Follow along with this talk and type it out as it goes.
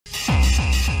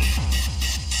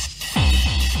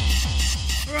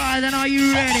Alright then, are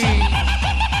you ready?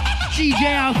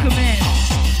 DJ Alchemist.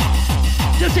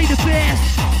 Just take the best.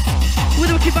 We're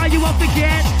looking about you up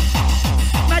again.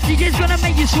 Magic is gonna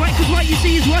make you sweat, cause what you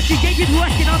see is what you get. You're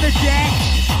working on the deck.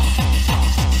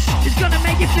 It's gonna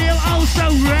make you feel oh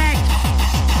so wrecked.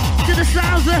 To the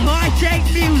sounds of high-tech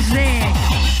music.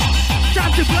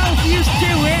 Time to blow a fuse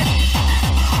to it.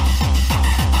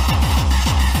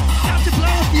 Time to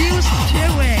blow a fuse to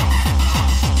it.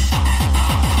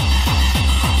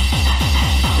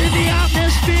 In the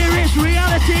atmosphere is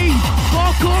reality,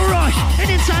 hardcore rush and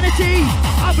insanity.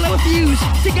 I'll blow a fuse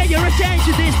to get your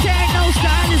attention. This techno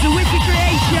style is a wicked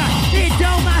creation. It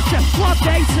don't matter what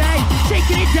they say.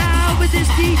 Taking it down with this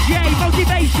DJ,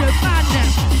 motivation,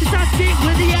 madness. It's that thing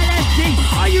with the LSD.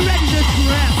 Are you ready to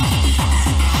trip?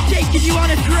 Taking you on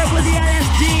a trip with the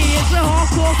LSD. It's a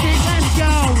hardcore thing, let's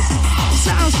go.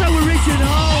 Sounds so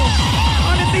original.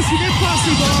 On a mission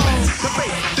impossible.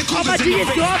 Oh my G,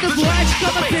 it's got the blacks,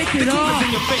 gonna pick it up.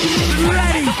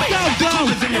 Ready, go,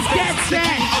 let's get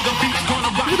set.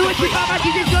 With the wicked my G,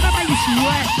 it's gonna make you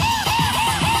sweat.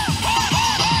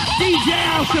 DJ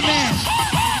Alchemist.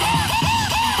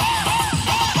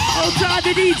 Outside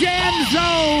the DJM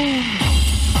zone.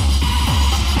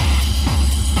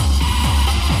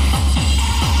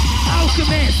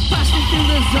 Alchemist, passing through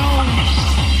the zone.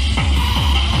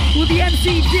 With the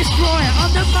MC Destroyer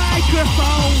on the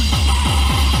microphone.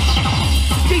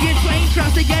 Digging train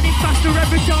tracks, they're getting faster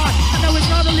every time. I know it's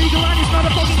not illegal and it's not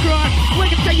a fucking crime.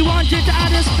 We're gonna take you on to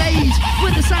outer space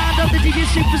with the sound of the DJ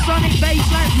supersonic bass.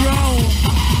 Let's roll.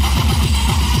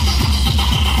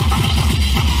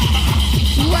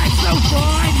 Wax so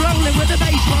fine, rolling with the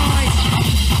bass line.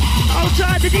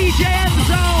 Outside the DJM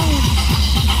zone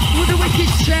with a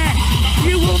wicked set.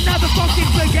 You will never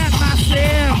fucking forget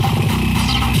Massive.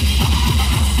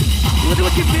 With a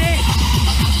wicked mix.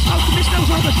 Alchemist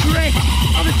knows all the tricks.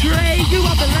 On the trade, you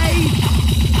are the late.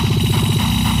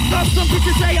 Got something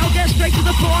to say, I'll get straight to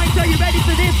the point. Are you ready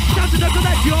for this? Time to knuckle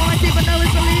that joint. Even though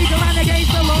it's illegal and against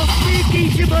the law, Steve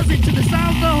keeps you buzzing to the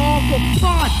sound of the hardcore.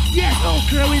 Fun, yes, all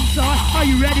crew inside. Are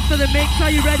you ready for the mix? Are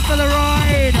you ready for the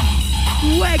ride?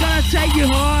 We're gonna take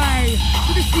you high.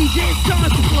 For this DJ, it's time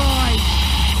to fly.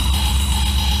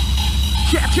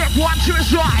 Check, 1, 2,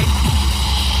 is right.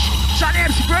 Sound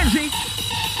MC Frenzy.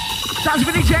 Sounds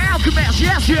of DJ Alchemist,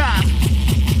 yes.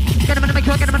 Get him in the make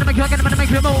him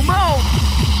move.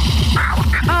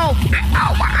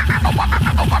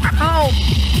 Oh.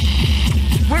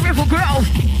 We're in for growth.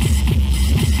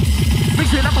 Mix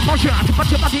it up a motion, to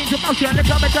put your body into motion. Let's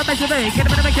go, make it big. Get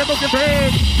him in the make him move the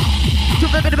beat. To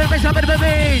flip it, make somebody the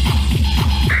beat.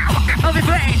 Of the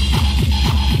beat.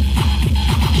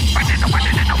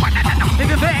 In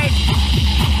the beat.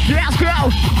 Let's go.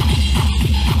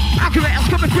 Alchemist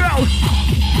coming through.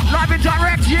 Live and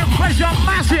direct, you pressure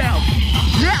massive.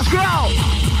 Let's go.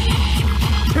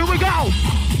 Here we go.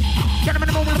 Get him in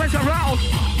the moon with the pressure roll.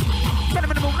 Get him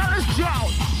in the moon, now let's go.